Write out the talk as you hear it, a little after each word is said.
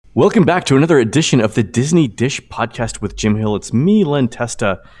Welcome back to another edition of the Disney Dish Podcast with Jim Hill. It's me, Len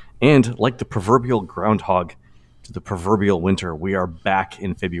Testa, and like the proverbial groundhog to the proverbial winter, we are back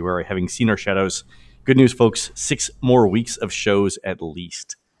in February, having seen our shadows. Good news, folks, 6 more weeks of shows at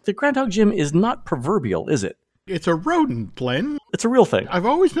least. The groundhog, Jim, is not proverbial, is it? It's a rodent, Len. It's a real thing. I've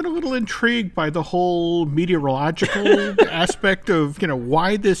always been a little intrigued by the whole meteorological aspect of,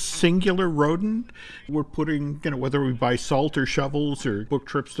 why this singular rodent. We're putting, whether we buy salt or shovels or book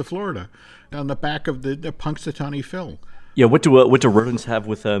trips to Florida, on the back of the Punxsutawney Phil. Yeah, what do rodents have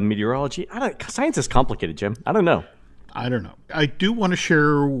with meteorology? Science is complicated, Jim. I don't know. I do want to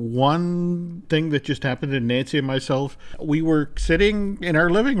share one thing that just happened to Nancy and myself. We were sitting in our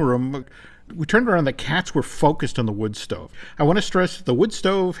living room. We turned around, the cats were focused on the wood stove. I want to stress that the wood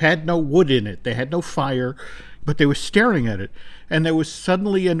stove had no wood in it. They had no fire, but they were staring at it. And there was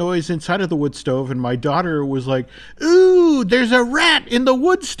suddenly a noise inside of the wood stove, and my daughter was like, "Ooh, there's a rat in the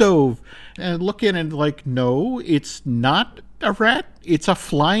wood stove." And looking and like, no, it's not a rat. It's a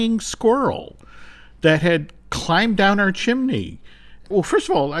flying squirrel that had climbed down our chimney. Well, first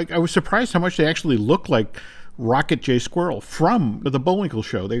of all, I was surprised how much they actually look like Rocket J. Squirrel from the Bullwinkle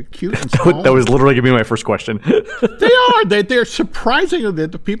Show. They're cute and small. That was literally going to be my first question. They are. They're surprising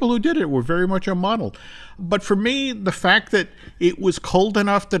that the people who did it were very much a model. But for me, the fact that it was cold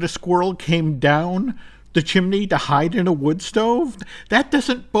enough that a squirrel came down the chimney to hide in a wood stove, that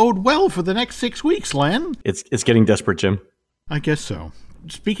doesn't bode well for the next 6 weeks, Len. It's getting desperate, Jim. I guess so.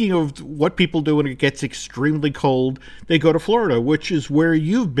 Speaking of what people do when it gets extremely cold, they go to Florida, which is where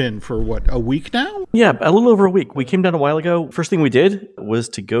you've been for, a week now? Yeah, a little over a week. We came down a while ago. First thing we did was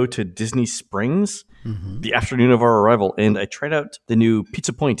to go to Disney Springs the afternoon of our arrival, and I tried out the new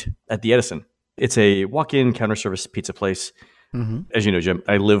Pizza Point at the Edison. It's a walk-in counter service pizza place. As you know, Jim,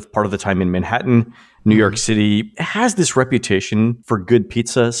 I live part of the time in Manhattan. New York City has this reputation for good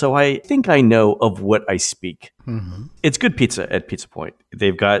pizza, so I think I know of what I speak. It's good pizza at Pizza Point.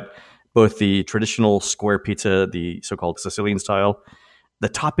 They've got both the traditional square pizza, the so-called Sicilian style. The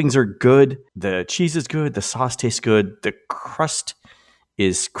toppings are good. The cheese is good. The sauce tastes good. The crust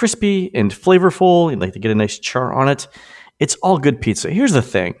is crispy and flavorful. You'd like to get a nice char on it. It's all good pizza. Here's the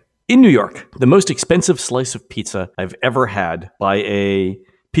thing. In New York, the most expensive slice of pizza I've ever had by a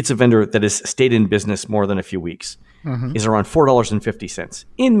pizza vendor that has stayed in business more than a few weeks is around $4.50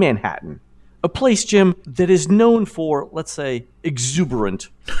 in Manhattan. A place, Jim, that is known for, let's say, exuberant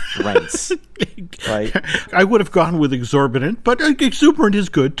rents. Right? I would have gone with exorbitant, but exuberant is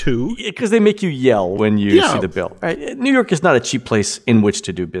good too. Because they make you yell when you see the bill. Right? New York is not a cheap place in which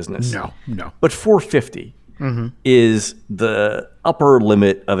to do business. No. But $4.50 is the upper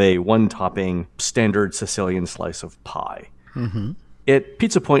limit of a one-topping standard Sicilian slice of pie. At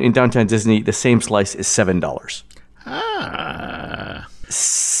Pizza Point in downtown Disney, the same slice is $7.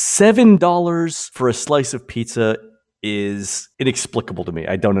 $7 for a slice of pizza is inexplicable to me.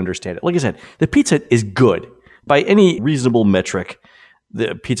 I don't understand it. Like I said, the pizza is good. By any reasonable metric,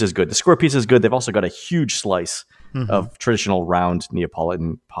 the pizza is good. The square pizza is good. They've also got a huge slice of traditional round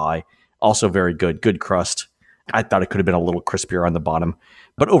Neapolitan pie. Also very good. Good crust. I thought it could have been a little crispier on the bottom.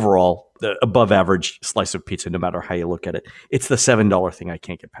 But overall, the above average slice of pizza, no matter how you look at it. It's the $7 thing I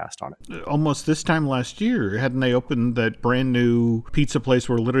can't get past on it. Almost this time last year, hadn't they opened that brand new pizza place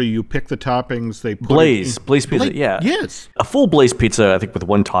where literally you pick the toppings, they put Blaze pizza, yeah. Yes. A full Blaze pizza, I think with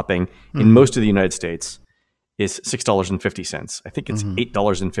one topping, in most of the United States is $6.50. I think it's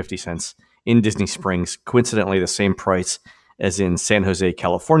 $8.50 in Disney Springs. Coincidentally, the same price as in San Jose,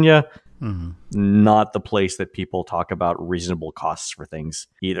 California. Not the place that people talk about reasonable costs for things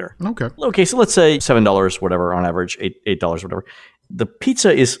either. Okay, so let's say $7, whatever, on average, $8, whatever. The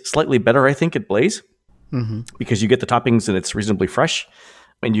pizza is slightly better, I think, at Blaze because you get the toppings and it's reasonably fresh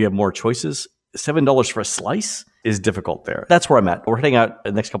and you have more choices. $7 for a slice is difficult there. That's where I'm at. We're heading out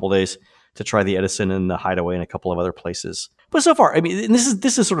the next couple of days to try the Edison and the Hideaway and a couple of other places. But so far, I mean, and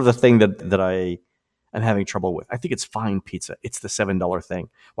this is sort of the thing that I'm having trouble with. I think it's fine pizza. It's the $7 thing.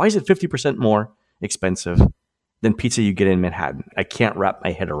 Why is it 50% more expensive than pizza you get in Manhattan? I can't wrap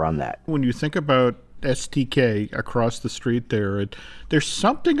my head around that. When you think about STK across the street there's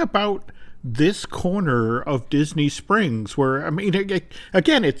something about this corner of Disney Springs where, I mean,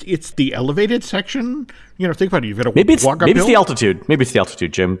 again, it's the elevated section. Think about it. You've got to maybe walk uphill. Maybe it's the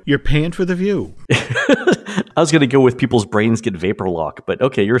altitude, Jim. You're paying for the view. I was going to go with people's brains get vapor lock, but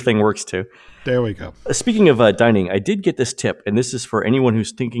okay, your thing works too. There we go. Speaking of dining, I did get this tip, and this is for anyone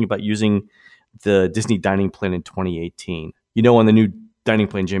who's thinking about using the Disney dining plan in 2018. On the new dining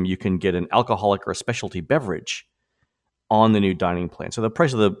plan, Jim, you can get an alcoholic or a specialty beverage on the new dining plan. So the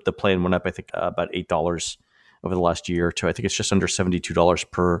price of the plan went up, I think, about $8 over the last year or two. I think it's just under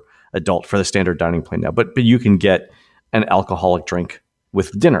 $72 per adult for the standard dining plan now. But you can get an alcoholic drink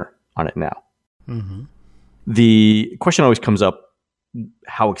with dinner on it now. Mm-hmm. The question always comes up,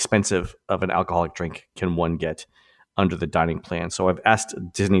 how expensive of an alcoholic drink can one get under the dining plan? So I've asked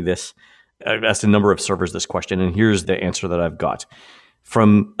Disney this. I've asked a number of servers this question, and here's the answer that I've got.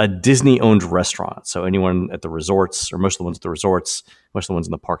 From a Disney-owned restaurant, so anyone at the resorts, or most of the ones at the resorts, most of the ones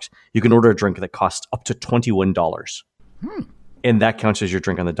in the parks, you can order a drink that costs up to $21. And that counts as your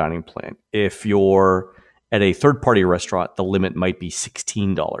drink on the dining plan. If you're at a third-party restaurant, the limit might be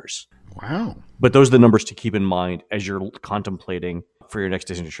 $16. Wow. But those are the numbers to keep in mind as you're contemplating for your next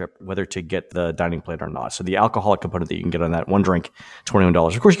Disney trip, whether to get the dining plan or not. So the alcoholic component that you can get on that one drink,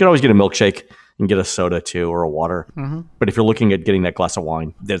 $21. Of course, you can always get a milkshake and get a soda too, or a water. Mm-hmm. But if you're looking at getting that glass of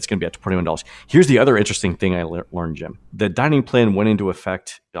wine, then it's going to be at $21. Here's the other interesting thing I learned, Jim. The dining plan went into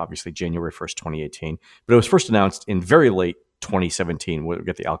effect, obviously, January 1st, 2018. But it was first announced in very late 2017. We'll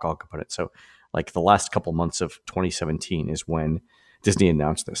get the alcohol component. So like the last couple months of 2017 is when Disney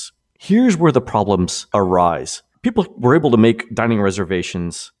announced this. Here's where the problems arise. People were able to make dining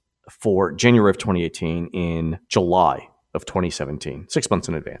reservations for January of 2018 in July of 2017, 6 months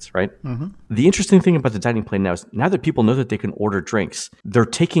in advance, right? Mm-hmm. The interesting thing about the dining plan now is now that people know that they can order drinks, they're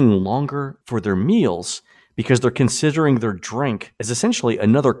taking longer for their meals because they're considering their drink as essentially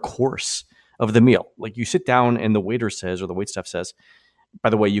another course of the meal. Like you sit down and the waiter says, or the waitstaff says, by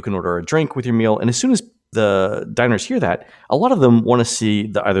the way, you can order a drink with your meal. And as soon as the diners hear that, a lot of them want to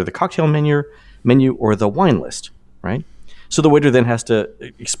see either the cocktail menu or the wine list, right? So the waiter then has to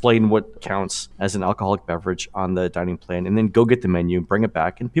explain what counts as an alcoholic beverage on the dining plan and then go get the menu, bring it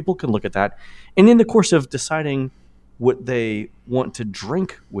back, and people can look at that. And in the course of deciding what they want to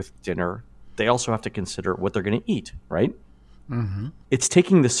drink with dinner, they also have to consider what they're going to eat, right? Mm-hmm. It's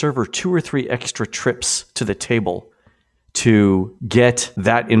taking the server 2 or 3 extra trips to the table to get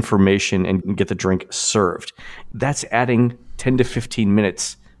that information and get the drink served. That's adding 10 to 15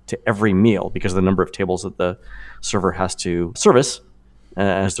 minutes to every meal because of the number of tables that the server has to service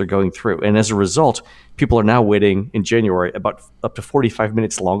as they're going through. And as a result, people are now waiting in January about up to 45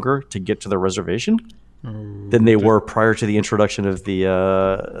 minutes longer to get to their reservation than they were prior to the introduction of the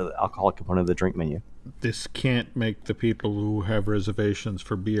alcoholic component of the drink menu. This can't make the people who have reservations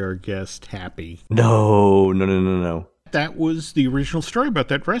for Be Our Guest happy. No. That was the original story about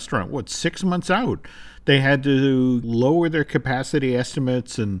that restaurant. 6 months out? They had to lower their capacity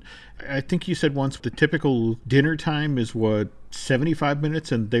estimates. And I think you said once the typical dinner time is 75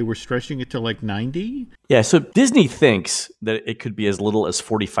 minutes, and they were stretching it to like 90? Yeah, so Disney thinks that it could be as little as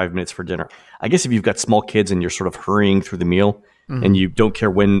 45 minutes for dinner. I guess if you've got small kids and you're sort of hurrying through the meal and you don't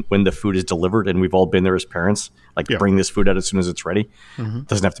care when the food is delivered, and we've all been there as parents, bring this food out as soon as it's ready. It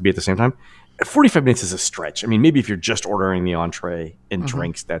doesn't have to be at the same time. 45 minutes is a stretch. I mean, maybe if you're just ordering the entree and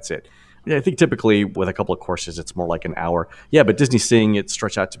drinks, that's it. Yeah, I think typically with a couple of courses, it's more like an hour. Yeah, but Disney's seeing it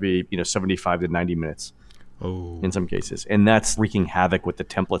stretch out to be 75 to 90 minutes in some cases. And that's wreaking havoc with the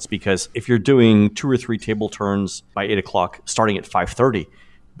templates because if you're doing 2 or 3 table turns by 8 o'clock, starting at 5:30,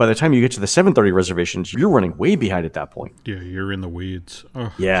 by the time you get to the 7:30 reservations, you're running way behind at that point. Yeah, you're in the weeds.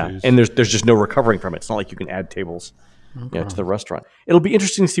 Oh, yeah, geez. And there's just no recovering from it. It's not like you can add tables to the restaurant. It'll be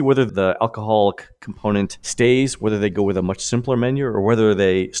interesting to see whether the alcoholic component stays, whether they go with a much simpler menu, or whether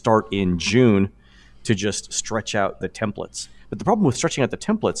they start in June to just stretch out the templates. But the problem with stretching out the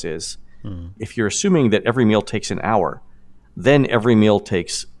templates is if you're assuming that every meal takes an hour, then every meal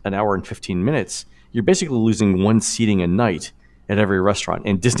takes an hour and 15 minutes, you're basically losing 1 seating a night at every restaurant.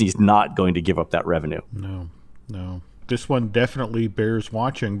 And Disney's not going to give up that revenue. No. This one definitely bears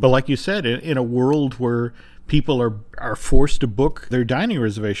watching. But like you said, in a world where people are forced to book their dining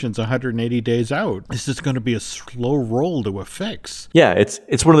reservations 180 days out, this is going to be a slow roll to a fix. Yeah,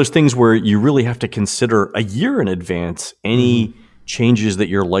 it's one of those things where you really have to consider a year in advance any changes that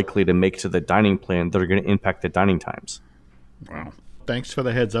you're likely to make to the dining plan that are going to impact the dining times. Wow. Thanks for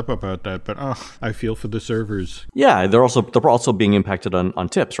the heads up about that, but I feel for the servers. Yeah, they're also being impacted on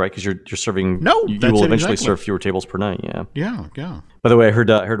tips, right? Because you're serving. No, you that's will it eventually exactly. serve fewer tables per night. Yeah. Yeah. By the way, I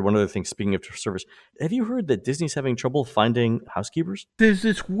heard one other thing. Speaking of servers, have you heard that Disney's having trouble finding housekeepers? There's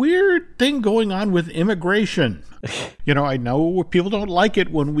this weird thing going on with immigration. I know people don't like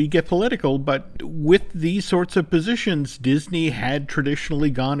it when we get political, but with these sorts of positions, Disney had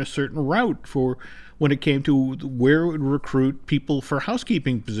traditionally gone a certain route for when it came to where it would recruit people for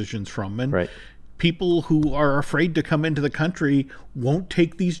housekeeping positions from. And people who are afraid to come into the country won't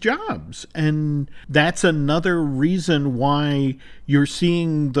take these jobs. And that's another reason why you're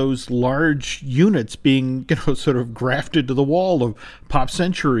seeing those large units being, sort of grafted to the wall of Pop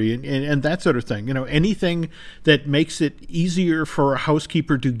Century and that sort of thing. Anything that makes it easier for a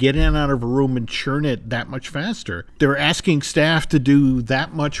housekeeper to get in and out of a room and churn it that much faster. They're asking staff to do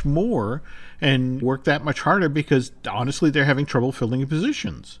that much more and work that much harder because, honestly, they're having trouble filling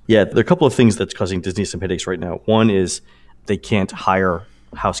positions. Yeah, there are a couple of things that's causing Disney some headaches right now. One is they can't hire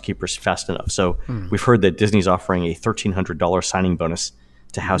housekeepers fast enough. So we've heard that Disney's offering a $1,300 signing bonus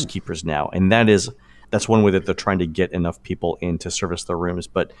to housekeepers now. And that's one way that they're trying to get enough people in to service their rooms.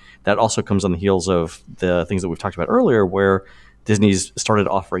 But that also comes on the heels of the things that we've talked about earlier, where Disney's started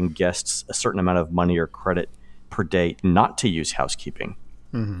offering guests a certain amount of money or credit per day not to use housekeeping.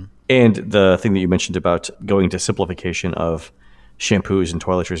 Mm-hmm. And the thing that you mentioned about going to simplification of shampoos and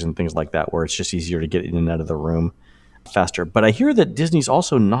toiletries and things like that, where it's just easier to get in and out of the room faster. But I hear that Disney's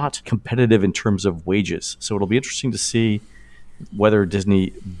also not competitive in terms of wages. So it'll be interesting to see whether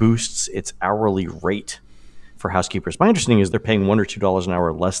Disney boosts its hourly rate for housekeepers. My understanding is they're paying $1 or $2 an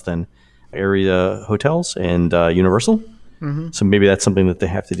hour less than area hotels and Universal. Mm-hmm. So maybe that's something that they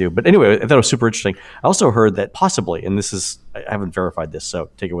have to do. But anyway, I thought it was super interesting. I also heard that possibly, and I haven't verified this,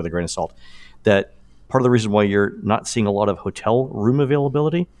 so take it with a grain of salt, that part of the reason why you're not seeing a lot of hotel room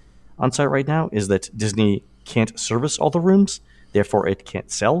availability on site right now is that Disney can't service all the rooms. Therefore, it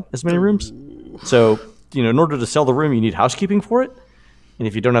can't sell as many rooms. So, in order to sell the room, you need housekeeping for it. And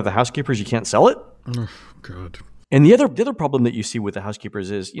if you don't have the housekeepers, you can't sell it. Oh, God. And the other problem that you see with the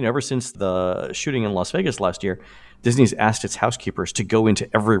housekeepers is, ever since the shooting in Las Vegas last year, Disney's asked its housekeepers to go into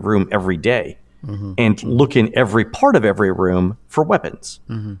every room every day and look in every part of every room for weapons.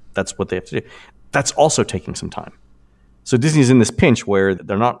 Mm-hmm. That's what they have to do. That's also taking some time. So Disney's in this pinch where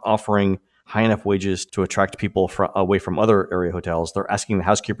they're not offering high enough wages to attract people away from other area hotels. They're asking the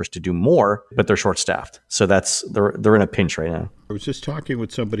housekeepers to do more, but they're short-staffed. So they're in a pinch right now. I was just talking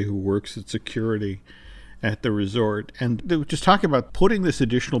with somebody who works at security at the resort, and they were just talking about putting this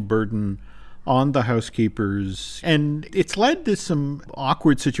additional burden on the housekeepers. And it's led to some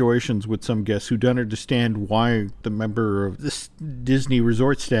awkward situations with some guests who don't understand why the member of this Disney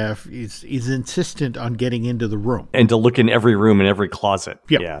resort staff is insistent on getting into the room. And to look in every room and every closet.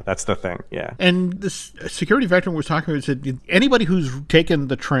 Yep. Yeah, that's the thing. Yeah. And this security veteran was talking about, said anybody who's taken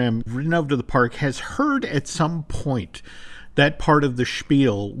the tram, ridden over to the park, has heard at some point that part of the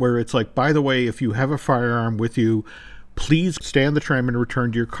spiel where it's like, by the way, if you have a firearm with you, please stay on the tram and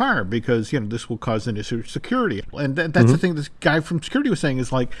return to your car because, this will cause an issue of security. And that's the thing this guy from security was saying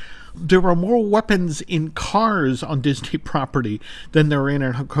is like, there are more weapons in cars on Disney property than there are in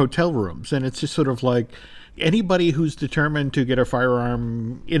hotel rooms. And it's just sort of like anybody who's determined to get a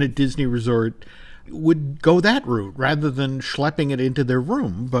firearm in a Disney resort would go that route rather than schlepping it into their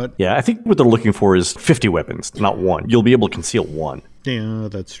room. But yeah, I think what they're looking for is 50 weapons, not one. You'll be able to conceal one. Yeah,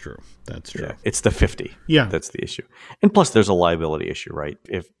 that's true. Yeah, it's the 50. Yeah. That's the issue. And plus, there's a liability issue, right?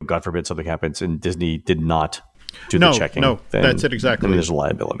 If, God forbid, something happens and Disney did not do the checking. No, that's it exactly. Then there's a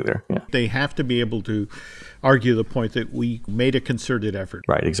liability there. Yeah. They have to be able to argue the point that we made a concerted effort.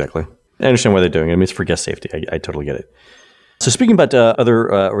 Right, exactly. I understand why they're doing it. I mean, it's for guest safety. I totally get it. So speaking about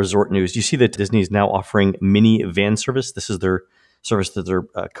other resort news, you see that Disney is now offering Minnie van service. This is their service that they're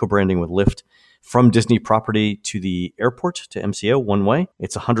co-branding with Lyft from Disney property to the airport to MCO one way.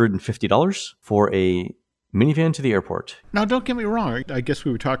 It's $150 for a minivan to the airport. Now, don't get me wrong. I guess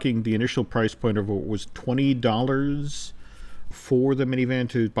we were talking the initial price point of what was $20 for the minivan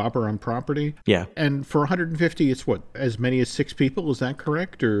to bop around property. Yeah. And for $150, it's what, as many as 6 people? Is that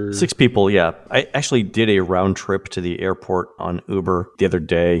correct? Or 6 people, yeah. I actually did a round trip to the airport on Uber the other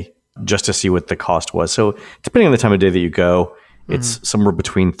day just to see what the cost was. So depending on the time of day that you go, it's somewhere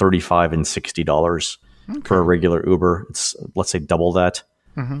between $35 and $60 for a regular Uber. It's, let's say, double that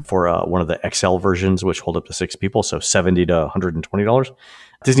for one of the XL versions, which hold up to 6 people. So $70 to $120.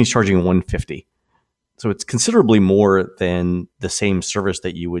 Disney's charging $150. So it's considerably more than the same service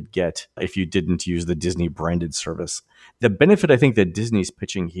that you would get if you didn't use the Disney branded service. The benefit I think that Disney's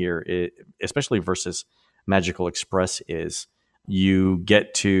pitching here, especially versus Magical Express, is you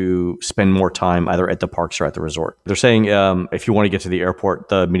get to spend more time either at the parks or at the resort. They're saying if you want to get to the airport,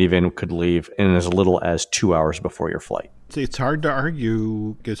 the minivan could leave in as little as 2 hours before your flight. It's hard to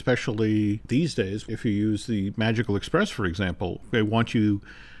argue, especially these days, if you use the Magical Express, for example. They want you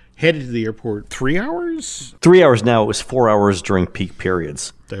headed to the airport 3 hours? 3 hours now. It was 4 hours during peak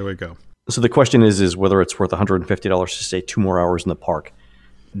periods. There we go. So the question is whether it's worth $150 to stay 2 more hours in the park.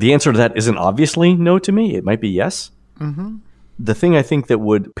 The answer to that isn't obviously no to me. It might be yes. Mm-hmm. The thing I think that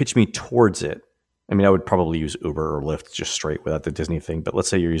would pitch me towards it I mean, I would probably use Uber or Lyft just straight without the Disney thing. But let's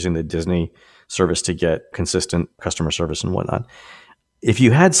say you're using the Disney service to get consistent customer service and whatnot. If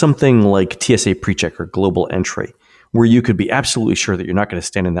you had something like TSA PreCheck or Global Entry, where you could be absolutely sure that you're not going to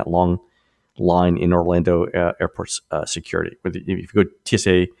stand in that long line in Orlando airport's security, if you go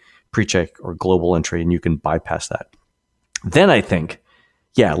TSA PreCheck or Global Entry and you can bypass that, then I think,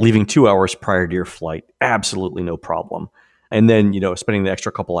 yeah, leaving 2 hours prior to your flight, absolutely no problem. And then, spending the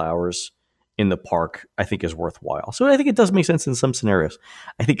extra couple hours in the park, I think is worthwhile. So I think it does make sense in some scenarios.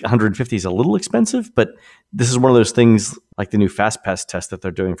 I think 150 is a little expensive, but this is one of those things like the new Fast Pass test that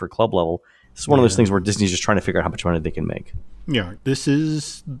they're doing for club level. This is one of those things where Disney's just trying to figure out how much money they can make. Yeah, this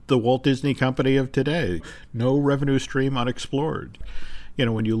is the Walt Disney Company of today. No revenue stream unexplored.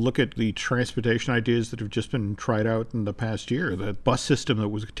 When you look at the transportation ideas that have just been tried out in the past year, the bus system that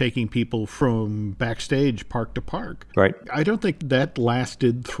was taking people from backstage park to park. Right. I don't think that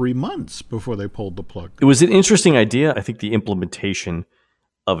lasted 3 months before they pulled the plug. It was an interesting idea. I think the implementation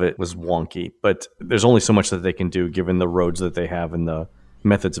of it was wonky, but there's only so much that they can do given the roads that they have and the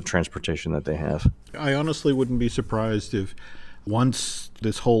methods of transportation that they have. I honestly wouldn't be surprised if once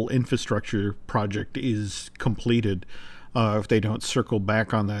this whole infrastructure project is completed, if they don't circle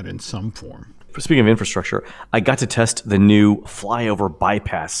back on that in some form. Speaking of infrastructure, I got to test the new flyover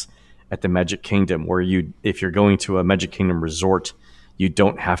bypass at the Magic Kingdom, where if you're going to a Magic Kingdom resort, you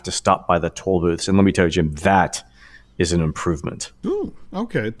don't have to stop by the toll booths. And let me tell you, Jim, that is an improvement. Ooh,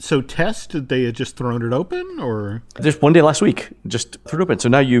 okay. So test, they had just thrown it open, or? Just one day last week, just threw it open. So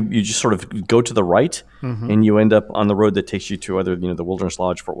now you just sort of go to the right, and you end up on the road that takes you to either the Wilderness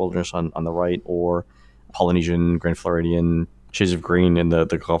Lodge, Fort Wilderness on the right, or Polynesian, Grand Floridian, Shades of Green, and the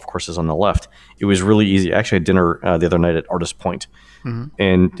golf courses on the left. It was really easy. I actually had dinner the other night at Artist Point,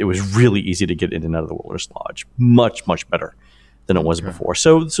 and it was really easy to get in and out of the Wilderness Lodge. Much, much better than it was before.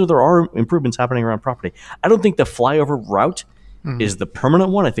 So there are improvements happening around property. I don't think the flyover route is the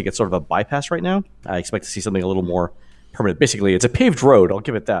permanent one. I think it's sort of a bypass right now. I expect to see something a little more permanent. Basically, it's a paved road. I'll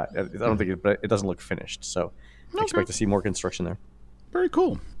give it that. I don't think it doesn't look finished. So I expect to see more construction there. Very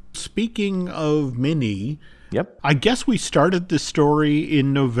cool. Speaking of Minnie, yep. I guess we started this story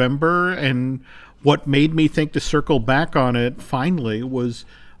in November, and what made me think to circle back on it finally was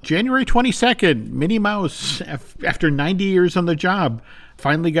January 22nd, Minnie Mouse, after 90 years on the job,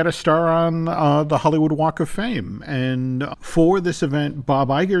 finally got a star on the Hollywood Walk of Fame. And for this event, Bob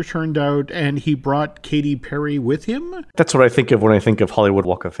Iger turned out, and he brought Katy Perry with him. That's what I think of when I think of Hollywood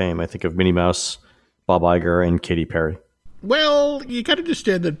Walk of Fame. I think of Minnie Mouse, Bob Iger, and Katy Perry. Well, you got to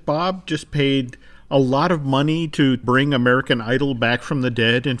understand that Bob just paid a lot of money to bring American Idol back from the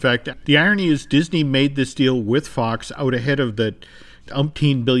dead. In fact, the irony is Disney made this deal with Fox out ahead of that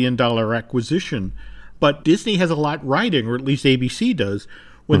umpteen $1 billion acquisition. But Disney has a lot riding, or at least ABC does,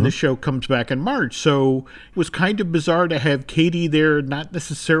 when the show comes back in March. So it was kind of bizarre to have Katy there, not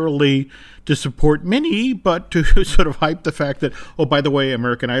necessarily to support Minnie, but to sort of hype the fact that, oh, by the way,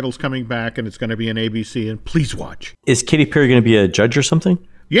 American Idol's coming back and it's going to be on ABC, and please watch. Is Katy Perry going to be a judge or something?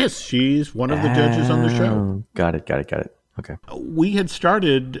 Yes, she's one of the judges on the show. Got it. Okay. We had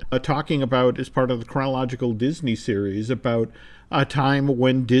started talking about, as part of the chronological Disney series, about a time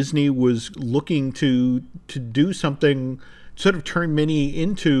when Disney was looking to do something, sort of turn Minnie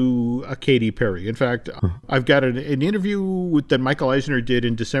into a Katy Perry. In fact, I've got an interview that Michael Eisner did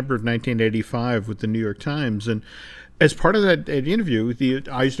in December of 1985 with the New York Times, and as part of that interview,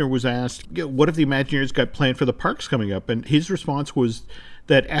 Eisner was asked, what have the Imagineers got planned for the parks coming up? And his response was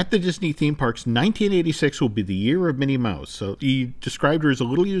that at the Disney theme parks, 1986 will be the year of Minnie Mouse. So he described her as a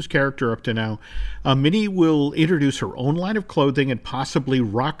little used character up to now. Minnie will introduce her own line of clothing and possibly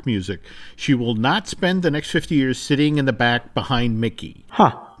rock music. She will not spend the next 50 years sitting in the back behind Mickey.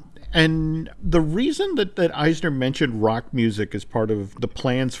 Huh. And the reason that Eisner mentioned rock music as part of the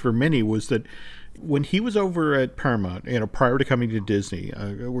plans for Minnie was that when he was over at Paramount, prior to coming to Disney,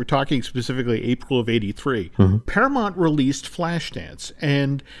 we're talking specifically April of '83, Paramount released Flashdance.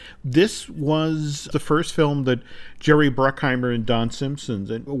 And this was the first film that Jerry Bruckheimer and Don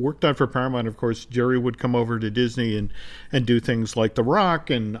Simpson worked on for Paramount. Of course, Jerry would come over to Disney and do things like The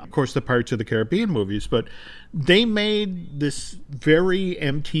Rock and, of course, the Pirates of the Caribbean movies. But they made this very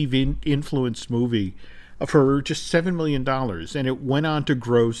MTV-influenced movie for just $7 million. And it went on to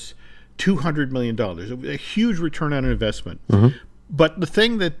gross $200 million, a huge return on investment. But the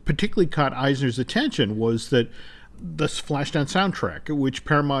thing that particularly caught Eisner's attention was that this Flashdance soundtrack, which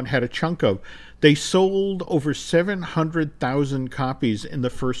Paramount had a chunk of, they sold over 700,000 copies in the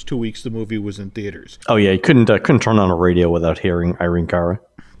first 2 weeks the movie was in theaters. Oh yeah, you couldn't turn on a radio without hearing Irene Cara.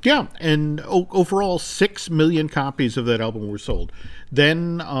 Yeah, and overall, 6 million copies of that album were sold.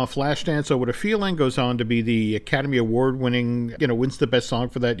 Then Flashdance, Oh What a Feeling, goes on to be the Academy Award-winning, wins the best song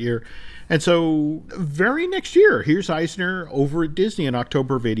for that year. And so, very next year, here's Eisner over at Disney in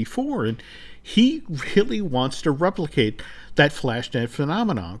October of '84, and he really wants to replicate that Flashdance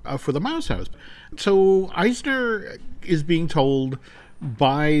phenomenon for the Mouse House. So Eisner is being told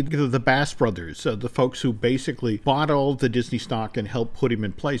by the Bass brothers, the folks who basically bought all the Disney stock and helped put him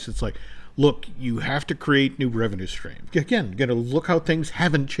in place. It's like, look, you have to create new revenue streams. Again, look how things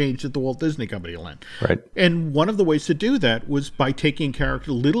haven't changed at the Walt Disney Company land. Right. And one of the ways to do that was by taking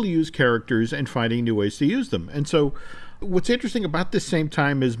little used characters and finding new ways to use them. And so what's interesting about this same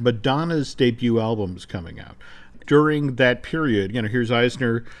time is Madonna's debut album is coming out. During that period, here's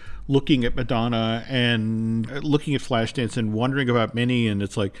Eisner looking at Madonna and looking at Flashdance and wondering about Minnie, and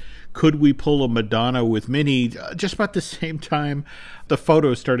it's like, could we pull a Madonna with Minnie? Just about the same time, the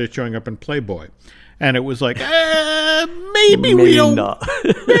photos started showing up in Playboy. And it was like, maybe we don't, not.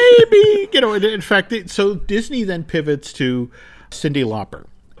 Maybe, in fact, so Disney then pivots to Cyndi Lauper.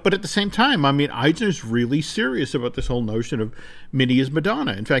 But at the same time, Eisner's really serious about this whole notion of Minnie as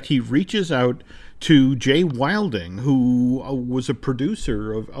Madonna. In fact, he reaches out to Jay Wilding, who was a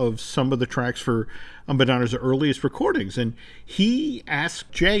producer of some of the tracks for Madonna's earliest recordings. And he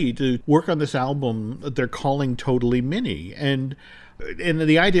asked Jay to work on this album that they're calling Totally Minnie. And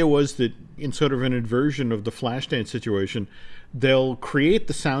the idea was that in sort of an inversion of the Flashdance situation, they'll create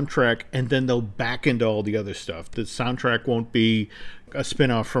the soundtrack and then they'll back into all the other stuff. The soundtrack won't be a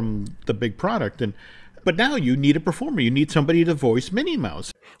spin-off from the big product. But now you need a performer. You need somebody to voice Minnie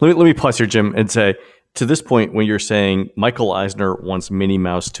Mouse. Let me pause here, Jim, and say, to this point, when you're saying Michael Eisner wants Minnie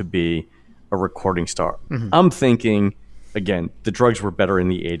Mouse to be a recording star, I'm thinking, again, the drugs were better in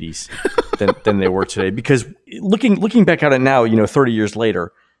the 80s than they were today. Because looking back at it now, 30 years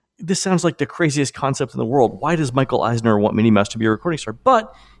later, this sounds like the craziest concept in the world. Why does Michael Eisner want Minnie Mouse to be a recording star?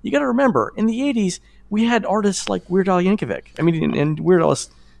 But you got to remember, in the 80s, we had artists like Weird Al Yankovic. And Weird Al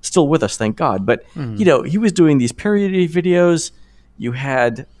is still with us, thank God. But, he was doing these parody videos. You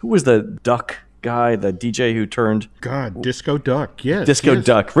had, who was the Duck guy, the DJ who turned... God, Disco Duck, yes. Disco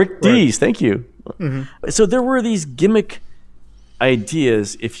Duck. Rick Dees, thank you. So there were these gimmick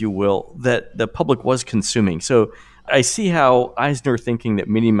ideas, if you will, that the public was consuming. So I see how Eisner thinking that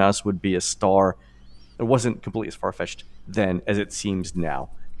Minnie Mouse would be a star, it wasn't completely as far-fetched then as it seems now.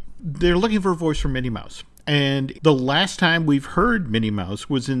 They're looking for a voice for Minnie Mouse. And the last time we've heard Minnie Mouse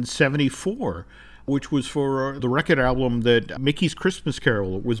was in '74, which was for the record album that Mickey's Christmas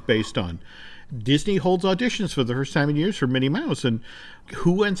Carol was based on. Disney holds auditions for the first time in years for Minnie Mouse. And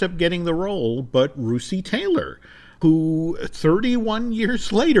who ends up getting the role but Russi Taylor, who 31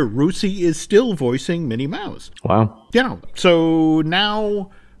 years later, Russi is still voicing Minnie Mouse. Wow. So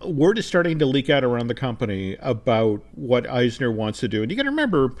now word is starting to leak out around the company about what Eisner wants to do. And you got to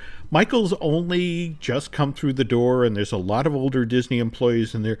remember, Michael's only just come through the door, and there's a lot of older Disney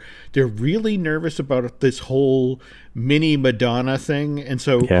employees, and they're really nervous about this whole Minnie Madonna thing. And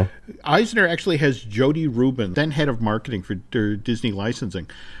so Eisner actually has Jody Rubin, then head of marketing for Disney licensing.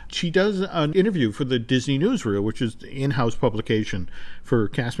 She does an interview for the Disney Newsreel, which is the in-house publication for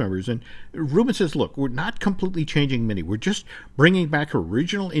cast members. And Rubin says, look, we're not completely changing Minnie. We're just bringing back her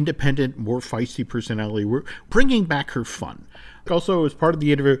original, independent, more feisty personality. We're bringing back her fun. Also, as part of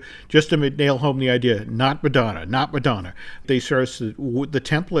the interview, just to nail home the idea, not Madonna, not Madonna. They stress that the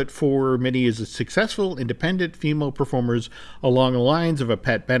template for Minnie is a successful, independent female performers along the lines of a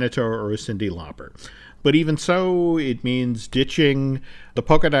Pat Benatar or a Cyndi Lauper. But even so, it means ditching the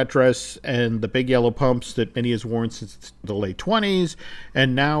polka dot dress and the big yellow pumps that Minnie has worn since the late 20s.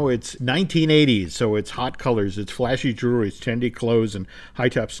 And now it's 1980s, so it's hot colors, it's flashy jewelry, it's trendy clothes and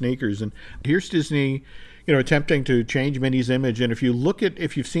high-top sneakers. And here's Disney, attempting to change Minnie's image. And if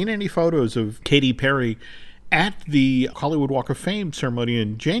you've seen any photos of Katy Perry at the Hollywood Walk of Fame ceremony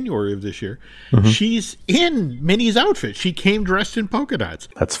in January of this year, she's in Minnie's outfit. She came dressed in polka dots.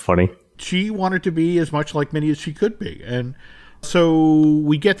 That's funny. She wanted to be as much like Minnie as she could be. And so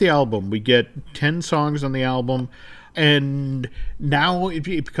we get the album. We get 10 songs on the album. And now it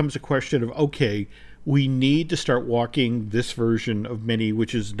becomes a question of, okay, we need to start walking this version of Minnie,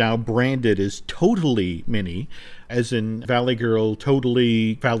 which is now branded as Totally Minnie, as in Valley Girl,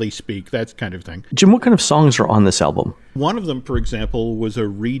 Totally Valley Speak, that kind of thing. Jim, what kind of songs are on this album? One of them, for example, was a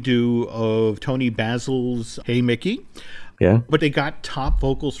redo of Tony Basil's Hey Mickey. Yeah. But they got top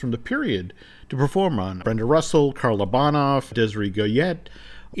vocals from the period to perform on. Brenda Russell, Carla Bonoff, Desiree Goyette.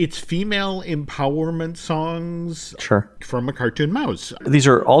 It's female empowerment songs Sure. from a cartoon mouse. These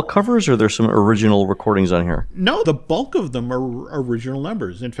are all covers, or there's some original recordings on here? No, the bulk of them are original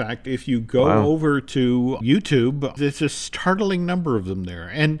numbers. In fact, if you go over to YouTube, there's a startling number of them there.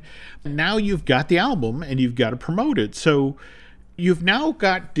 And now you've got the album and you've got to promote it. So you've now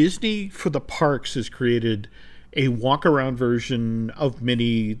got Disney for the Parks has created a walk-around version of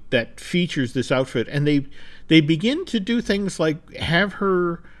Minnie that features this outfit. And they begin to do things like have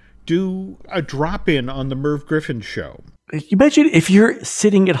her do a drop-in on the Merv Griffin show. You imagine if you're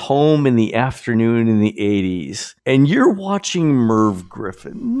sitting at home in the afternoon in the 80s and you're watching Merv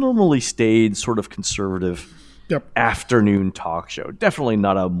Griffin, normally staid, sort of conservative afternoon talk show. Definitely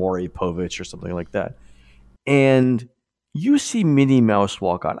not a Maury Povich or something like that. And you see Minnie Mouse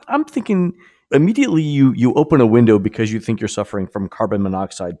walk on. I'm thinking immediately you open a window because you think you're suffering from carbon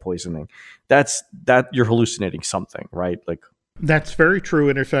monoxide poisoning. That you're hallucinating something, right? Like, that's very true.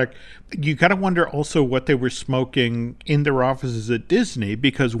 And in fact, you got to wonder also what they were smoking in their offices at Disney,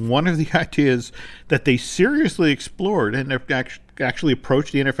 because one of the ideas that they seriously explored and actually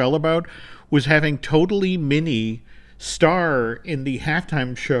approached the NFL about was having Totally Minnie star in the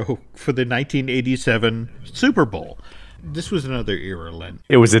halftime show for the 1987 Super Bowl. This was another era, Len.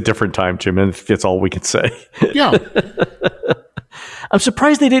 It was a different time, Jim, and that's all we can say. Yeah. I'm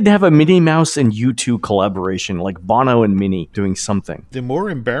surprised they didn't have a Minnie Mouse and U2 collaboration, like Bono and Minnie doing something. The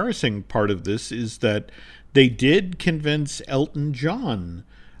more embarrassing part of this is that they did convince Elton John.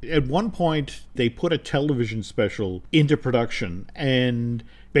 At one point, they put a television special into production and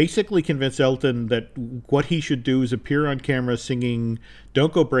basically convinced Elton that what he should do is appear on camera singing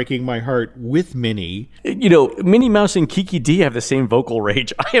Don't Go Breaking My Heart with Minnie. You know, Minnie Mouse and Kiki D have the same vocal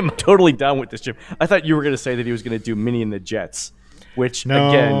range. I am totally down with this, Jim. I thought you were going to say that he was going to do Minnie and the Jets, which,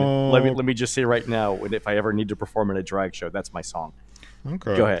 again, let me just say right now, if I ever need to perform in a drag show, that's my song.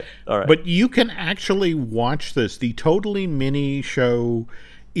 Okay. Go ahead. All right. But you can actually watch this. The Totally Minnie show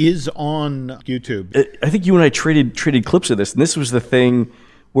is on YouTube. I think you and I traded clips of this, and this was the thing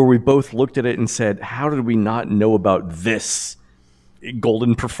where we both looked at it and said, how did we not know about this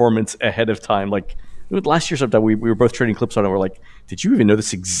golden performance ahead of time? Like, last year sometime, we were both trading clips on it. We're like, did you even know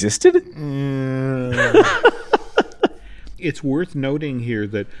this existed? It's worth noting here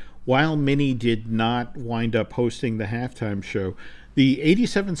that while Minnie did not wind up hosting the halftime show, the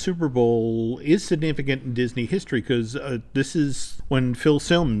 87 Super Bowl is significant in Disney history because this is when Phil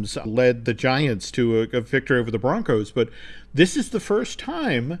Simms led the Giants to a victory over the Broncos. But this is the first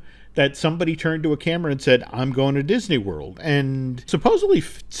time that somebody turned to a camera and said, I'm going to Disney World. And supposedly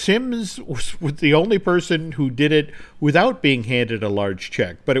Simms was the only person who did it without being handed a large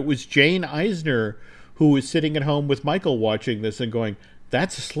check. But it was Jane Eisner who was sitting at home with Michael watching this and going,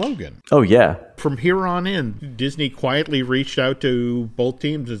 that's a slogan. Oh, yeah. From here on in, Disney quietly reached out to both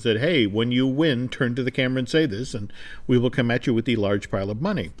teams and said, hey, when you win, turn to the camera and say this, and we will come at you with the large pile of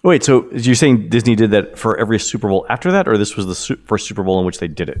money. Wait, so you're saying Disney did that for every Super Bowl after that, or this was the first Super Bowl in which they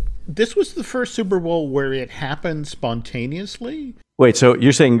did it? This was the first Super Bowl where it happened spontaneously. Wait, so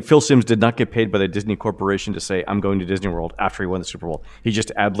you're saying Phil Simms did not get paid by the Disney Corporation to say, I'm going to Disney World after he won the Super Bowl. He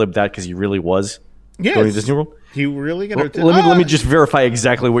just ad-libbed that because he really was going to Disney World? He really going to... Let me just verify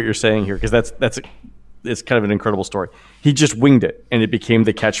exactly what you're saying here, because it's kind of an incredible story. He just winged it, and it became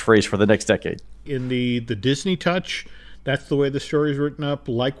the catchphrase for the next decade. In the Disney touch, that's the way the story is written up.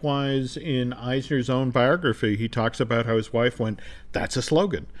 Likewise, in Eisner's own biography, he talks about how his wife went, that's a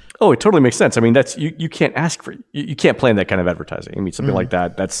slogan. Oh, it totally makes sense. I mean, that's you can't ask for you can't plan that kind of advertising. I mean, something like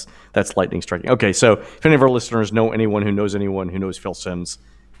that. That's lightning striking. Okay, so if any of our listeners know anyone who knows Phil Simms,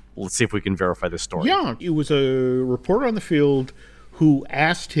 let's see if we can verify this story. Yeah, it was a reporter on the field who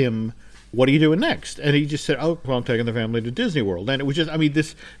asked him, what are you doing next? And he just said, oh, well, I'm taking the family to Disney World. And it was just, I mean,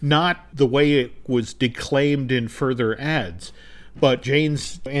 this not the way it was declaimed in further ads. But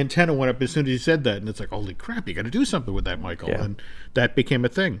Jane's antenna went up as soon as he said that. And it's like, holy crap, you got to do something with that, Michael. Yeah. And that became a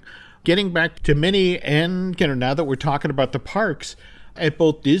thing. Getting back to Minnie, and now that we're talking about the parks, at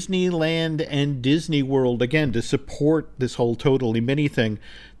both Disneyland and Disney World, again, to support this whole Totally Minnie thing,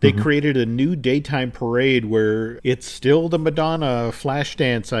 they created a new daytime parade where it's still the Madonna flash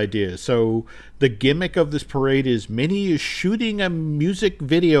dance idea. So the gimmick of this parade is Minnie is shooting a music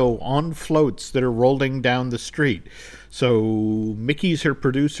video on floats that are rolling down the street. So Mickey's her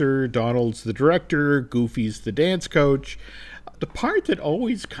producer, Donald's the director, Goofy's the dance coach. The part that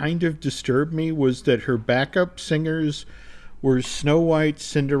always kind of disturbed me was that her backup singers were Snow White,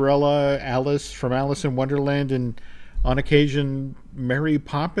 Cinderella, Alice from Alice in Wonderland, and on occasion, Mary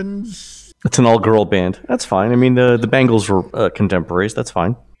Poppins. It's an all-girl band. That's fine. I mean, the Bangles were contemporaries. That's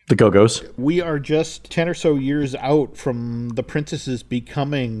fine. The Go-Go's. We are just 10 or so years out from the princesses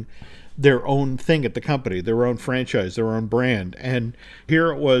becoming their own thing at the company, their own franchise, their own brand. And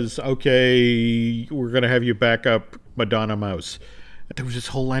here it was, okay, we're going to have you back up Madonna Mouse. There was this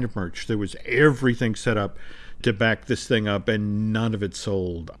whole line of merch. There was everything set up to back this thing up, and none of it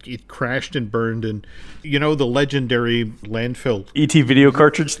sold. It crashed and burned, and the legendary landfill ET video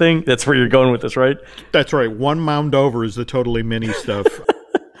cartridge thing? That's where you're going with this, right? That's right. One mound over is the totally Minnie stuff.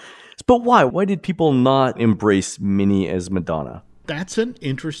 But why? Why did people not embrace Minnie as Madonna? That's an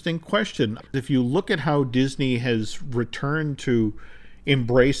interesting question. If you look at how Disney has returned to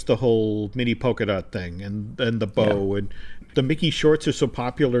embrace the whole Minnie polka dot thing and the bow, and the Mickey shorts are so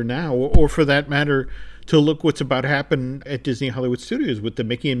popular now, or for that matter, to look what's about to happen at Disney Hollywood Studios with the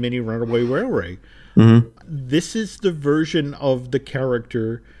Mickey and Minnie Runaway Railway. Mm-hmm. This is the version of the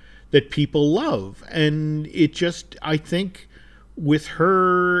character that people love. And it just, I think, with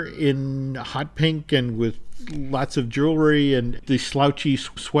her in hot pink and with lots of jewelry and the slouchy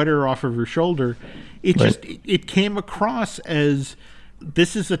sweater off of her shoulder, it came across as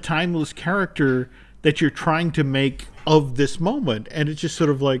this is a timeless character that you're trying to make of this moment. And it's just sort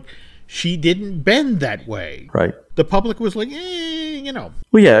of like, she didn't bend that way. Right. The public was like,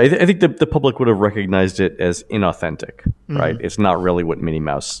 Well, yeah, I think the public would have recognized it as inauthentic, right? It's not really what Minnie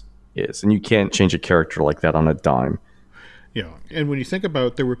Mouse is. And you can't change a character like that on a dime. Yeah. And when you think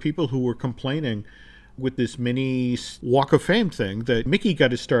about, there were people who were complaining with this Minnie Walk of Fame thing that Mickey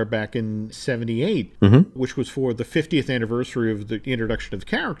got his star back in 78, which was for the 50th anniversary of the introduction of the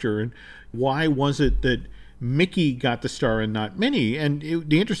character. And why was it that Mickey got the star and not Minnie? And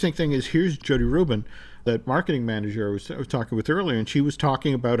the interesting thing is, here's Jody Rubin, that marketing manager I was talking with earlier, and she was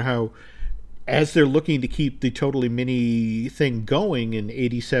talking about how as they're looking to keep the Totally Minnie thing going in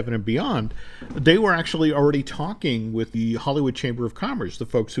 87 and beyond, they were actually already talking with the Hollywood Chamber of Commerce, the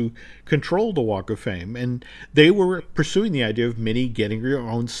folks who control the Walk of Fame, and they were pursuing the idea of Minnie getting her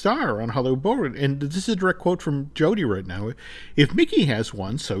own star on Hollywood Boulevard. And this is a direct quote from Jody right now. If Mickey has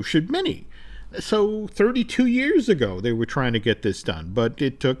one, so should Minnie. So 32 years ago, they were trying to get this done, but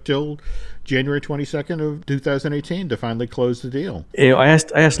it took till January 22nd of 2018 to finally close the deal. I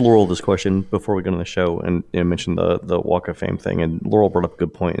asked Laurel this question before we got on the show, and mentioned the Walk of Fame thing, and Laurel brought up a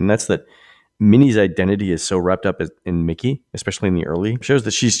good point, and that's that Minnie's identity is so wrapped up in Mickey, especially in the early shows,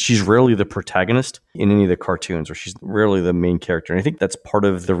 that she's rarely the protagonist in any of the cartoons, or she's rarely the main character. And I think that's part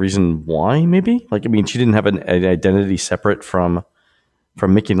of the reason why, maybe. She didn't have an identity separate from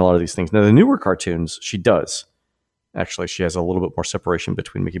Mickey in a lot of these things. Now, the newer cartoons, she does. Actually, she has a little bit more separation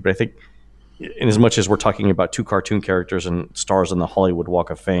between Mickey. But I think, in as much as we're talking about two cartoon characters and stars on the Hollywood Walk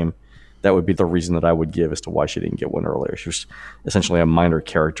of Fame, that would be the reason that I would give as to why she didn't get one earlier. She was essentially a minor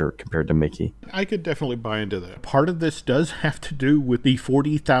character compared to Mickey. I could definitely buy into that. Part of this does have to do with the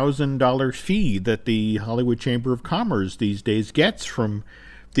 $40,000 fee that the Hollywood Chamber of Commerce these days gets from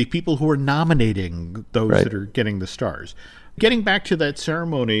the people who are nominating those that are getting the stars. Getting back to that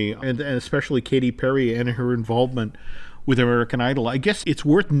ceremony, and especially Katy Perry and her involvement with American Idol, I guess it's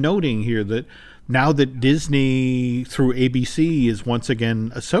worth noting here that now that Disney, through ABC, is once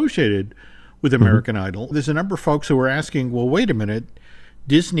again associated with American Idol, there's a number of folks who are asking, well, wait a minute,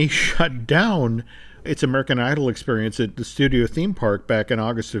 Disney shut down its American Idol experience at the studio theme park back in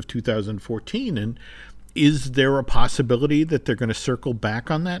August of 2014, and is there a possibility that they're going to circle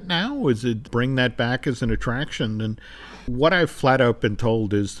back on that now? Is it bring that back as an attraction? And what I've flat out been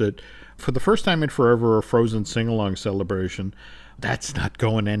told is that for the first time in forever, a Frozen sing-along celebration, that's not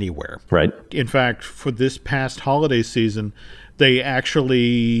going anywhere. Right. In fact, for this past holiday season, they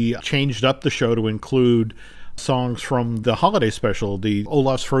actually changed up the show to include songs from the holiday special, the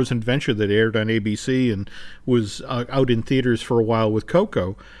Olaf's Frozen Adventure that aired on ABC and was out in theaters for a while with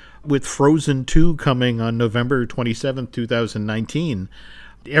Coco. With Frozen 2 coming on November 27th, 2019,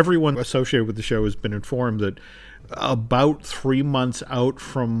 everyone associated with the show has been informed that about 3 months out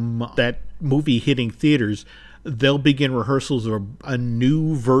from that movie hitting theaters, they'll begin rehearsals of a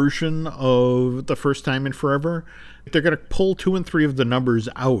new version of The First Time in Forever. They're going to pull 2 and 3 of the numbers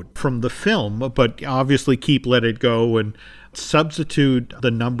out from the film, but obviously keep Let It Go and substitute the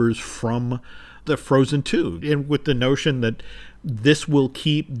numbers from the Frozen 2, and with the notion that this will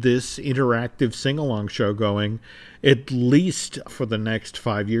keep this interactive sing-along show going at least for the next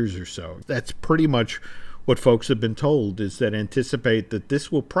 5 years or so. That's pretty much what folks have been told, is that anticipate that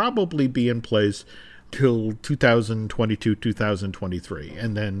this will probably be in place till 2022, 2023.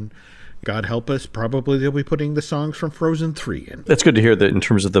 And then, God help us, probably they'll be putting the songs from Frozen 3 in. That's good to hear that in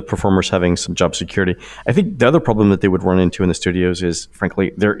terms of the performers having some job security. I think the other problem that they would run into in the studios is,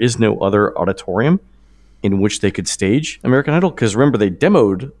 frankly, there is no other auditorium in which they could stage American Idol. Because remember, they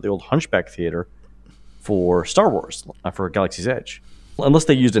demoed the old Hunchback Theater for Star Wars, for Galaxy's Edge. Unless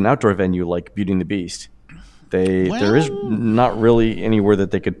they used an outdoor venue like Beauty and the Beast, there is not really anywhere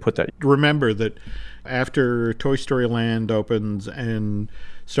that they could put that. Remember that after Toy Story Land opens and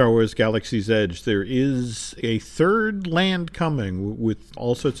Star Wars Galaxy's Edge, there is a third land coming with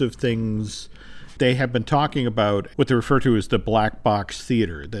all sorts of things. They have been talking about what they refer to as the black box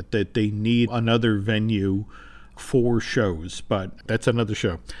theater, that they need another venue for shows, but that's another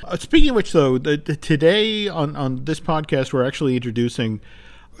show. Speaking of which, though, today on this podcast, we're actually introducing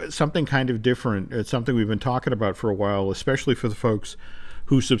something kind of different. It's something we've been talking about for a while, especially for the folks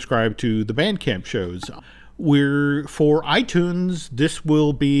who subscribe to the Bandcamp shows. For iTunes, this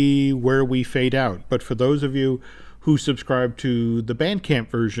will be where we fade out. But for those of you who subscribe to the Bandcamp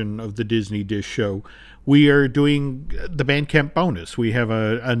version of the Disney Dish show, we are doing the Bandcamp bonus. We have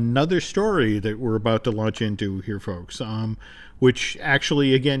another story that we're about to launch into here, folks, which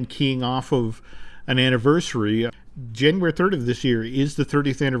actually, again, keying off of an anniversary. January 3rd of this year is the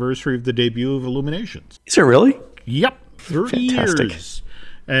 30th anniversary of the debut of Illuminations. Is it really? Yep, 30 Fantastic. years.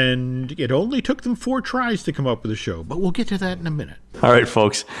 And it only took them 4 tries to come up with a show, but we'll get to that in a minute. All right,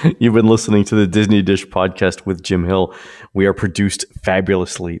 folks, you've been listening to the Disney Dish podcast with Jim Hill. We are produced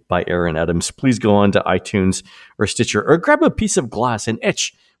fabulously by Aaron Adams. Please go on to iTunes or Stitcher or grab a piece of glass and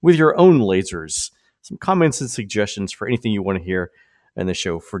etch with your own lasers some comments and suggestions for anything you want to hear in the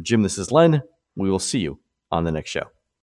show. For Jim, this is Len. We will see you on the next show.